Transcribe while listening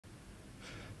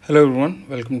Hello everyone,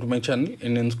 welcome to my channel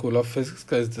Indian School of Physics.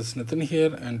 Guys, this is Nathan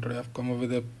here, and today I've come up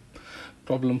with a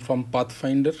problem from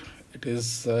Pathfinder. It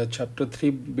is chapter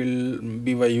 3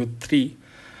 BYU 3.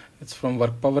 It's from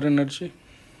work power energy,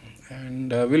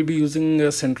 and we'll be using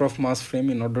a center of mass frame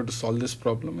in order to solve this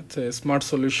problem. It's a smart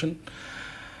solution,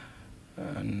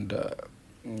 and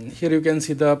here you can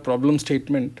see the problem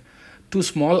statement. Two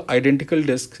small identical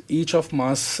discs, each of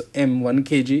mass m 1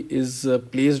 kg, is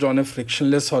placed on a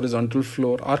frictionless horizontal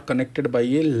floor, are connected by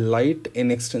a light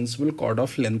inextensible cord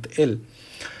of length L,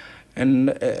 and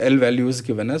L value is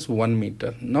given as 1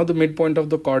 meter. Now the midpoint of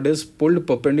the cord is pulled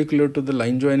perpendicular to the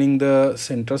line joining the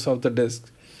centers of the disc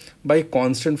by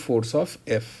constant force of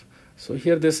F. So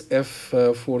here this F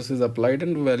force is applied,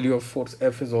 and value of force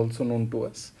F is also known to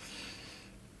us.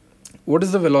 What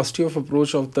is the velocity of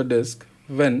approach of the disc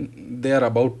when they are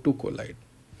about to collide?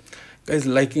 Guys,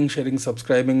 liking, sharing,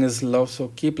 subscribing is love, so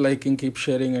keep liking, keep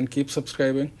sharing, and keep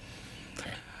subscribing.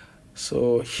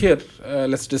 So here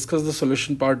let's discuss the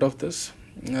solution part of this.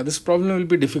 This problem will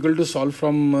be difficult to solve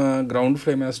from ground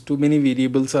frame, as too many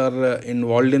variables are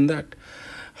involved in that.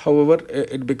 However,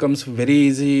 it becomes very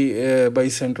easy by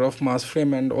center of mass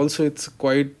frame, and also it's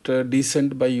quite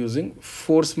decent by using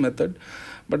force method,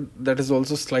 but that is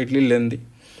also slightly lengthy.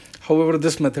 However,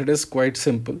 this method is quite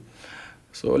simple.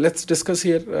 So let's discuss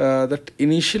here that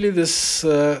initially this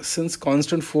since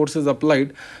constant force is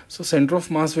applied, so center of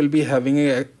mass will be having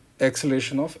a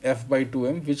acceleration of F by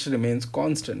 2m, which remains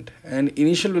constant, and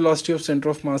initial velocity of center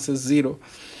of mass is 0.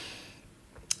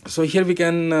 So here we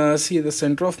can see the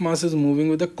center of mass is moving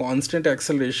with a constant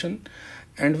acceleration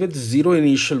and with 0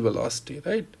 initial velocity,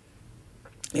 right?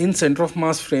 In center of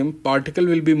mass frame, particle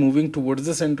will be moving towards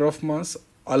the center of mass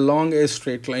along a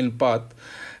straight line path,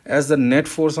 as the net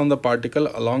force on the particle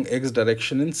along x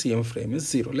direction in CM frame is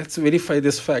 0. Let's verify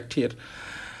this fact here.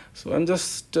 So I'm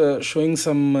just showing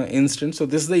some instance. So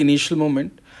this is the initial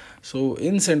moment. So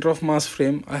in center of mass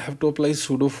frame, I have to apply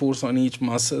pseudo force on each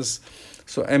masses.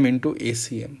 So m into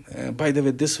ACM. By the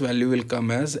way, this value will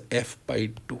come as F by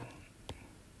 2.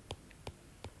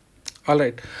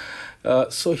 Alright.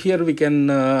 So here we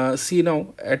can see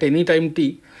now at any time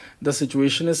t, the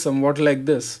situation is somewhat like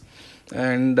this,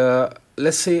 and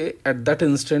let's say at that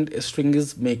instant a string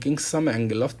is making some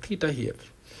angle of theta here.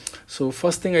 So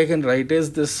first thing I can write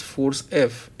is this force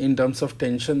F in terms of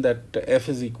tension, that F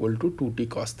is equal to 2t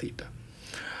cos theta.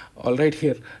 Alright,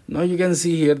 here now you can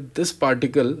see here this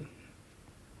particle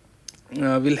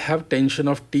will have tension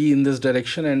of t in this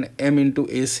direction and m into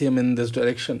ACM in this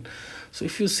direction. So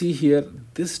if you see here,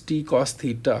 this t cos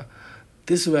theta,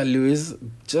 this value is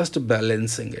just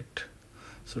balancing it.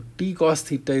 So t cos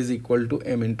theta is equal to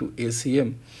m into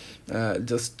ACM.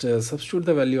 Just substitute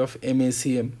the value of m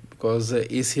ACM, because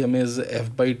ACM is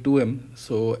F by 2m.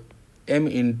 So m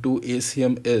into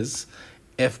ACM is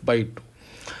F by 2.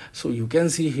 So you can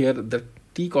see here that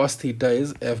t cos theta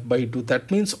is F by 2.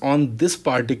 That means on this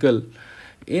particle,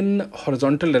 in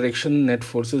horizontal direction, net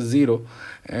force is 0,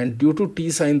 and due to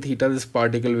t sin theta, this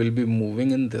particle will be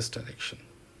moving in this direction.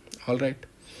 Alright,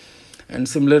 and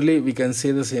similarly we can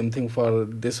say the same thing for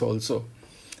this also.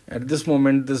 At this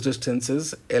moment, this distance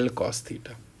is L cos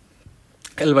theta,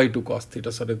 L by 2 cos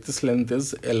theta, sorry, this length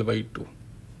is L by 2.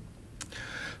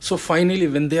 So finally,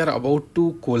 when they are about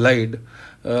to collide,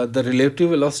 the relative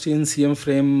velocity in CM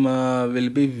frame will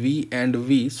be V and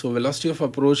V. So velocity of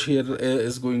approach here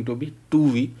is going to be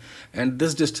 2V, and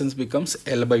this distance becomes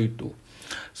L by 2.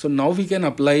 So now we can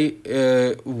apply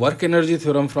work energy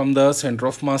theorem from the center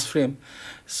of mass frame.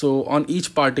 So on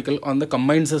each particle, on the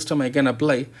combined system, I can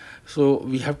apply. So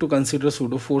we have to consider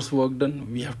pseudo force work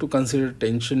done, we have to consider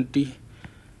tension T,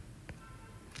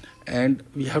 and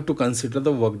we have to consider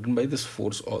the work done by this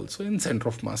force also in center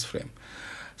of mass frame.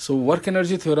 So work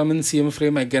energy theorem in CM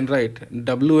frame, I can write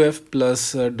WF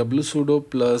plus W pseudo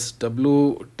plus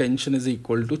W tension is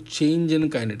equal to change in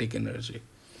kinetic energy.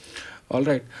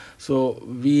 Alright, so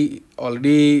we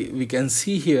can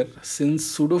see here, since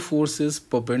pseudo force is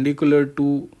perpendicular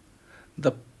to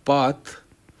the path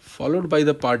followed by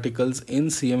the particles in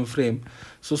CM frame,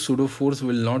 so pseudo force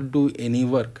will not do any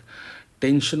work.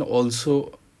 Tension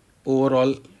also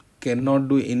overall cannot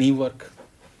do any work,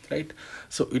 right?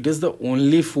 So it is the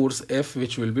only force F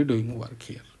which will be doing work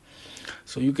here.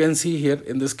 So you can see here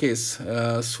in this case,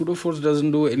 pseudo force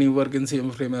doesn't do any work in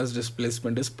CM frame, as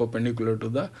displacement is perpendicular to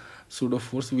the pseudo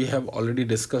force. We have already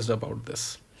discussed about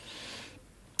this.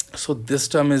 So this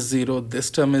term is 0,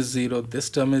 this term is 0, this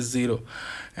term is 0,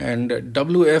 and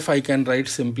WF I can write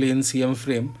simply in CM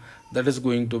frame, that is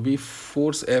going to be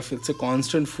force F. It's a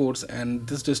constant force, and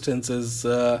this distance is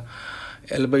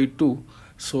L by 2.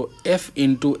 So F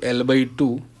into L by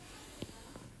 2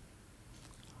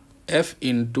 F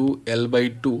into L by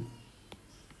 2,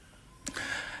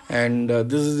 and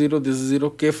this is 0, this is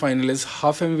 0. K final is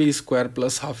half mv square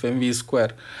plus half mv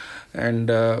square, and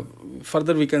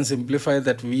further we can simplify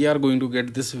that we are going to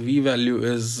get this v value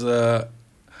is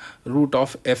root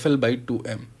of FL by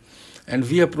 2m, and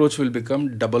v approach will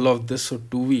become double of this, so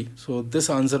 2v. So this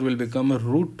answer will become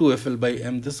root 2 FL by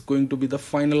m. This is going to be the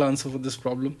final answer for this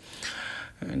problem,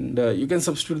 and you can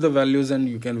substitute the values and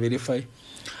you can verify.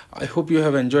 I hope you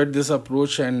have enjoyed this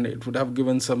approach, and it would have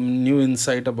given some new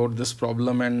insight about this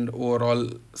problem and overall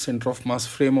center of mass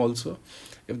frame also.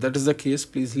 If that is the case,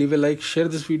 please leave a like, share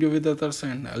this video with others,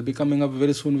 and I'll be coming up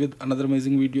very soon with another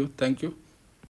amazing video. Thank you.